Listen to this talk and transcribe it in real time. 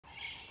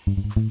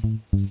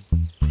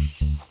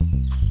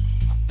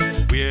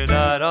We're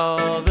not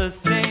all the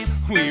same,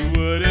 we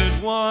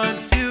wouldn't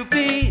want to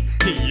be.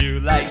 You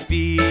like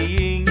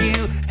being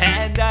you,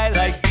 and I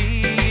like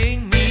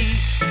being me.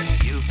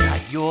 You've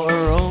got your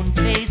own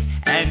face,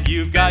 and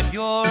you've got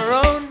your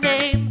own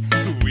name.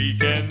 We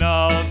can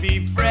all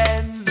be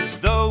friends,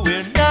 though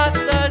we're not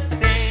the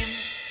same.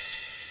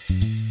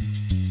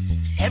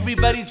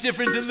 Everybody's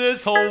different in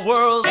this whole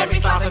world. Every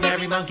sloth and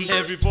every monkey,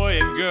 every boy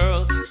and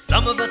girl.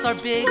 Some of us are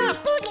big, We're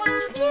big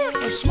like Snook.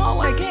 We're small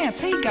like ants.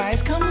 Hey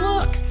guys, come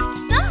look.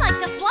 Some like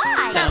to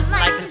fly. some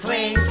like to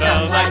swing,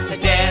 some like to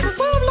dance.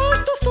 Some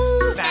like to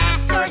see.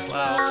 Fast or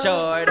slow,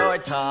 short or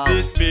tall.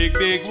 this big,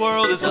 big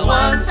world is the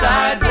one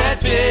size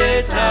that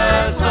fits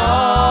us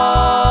all.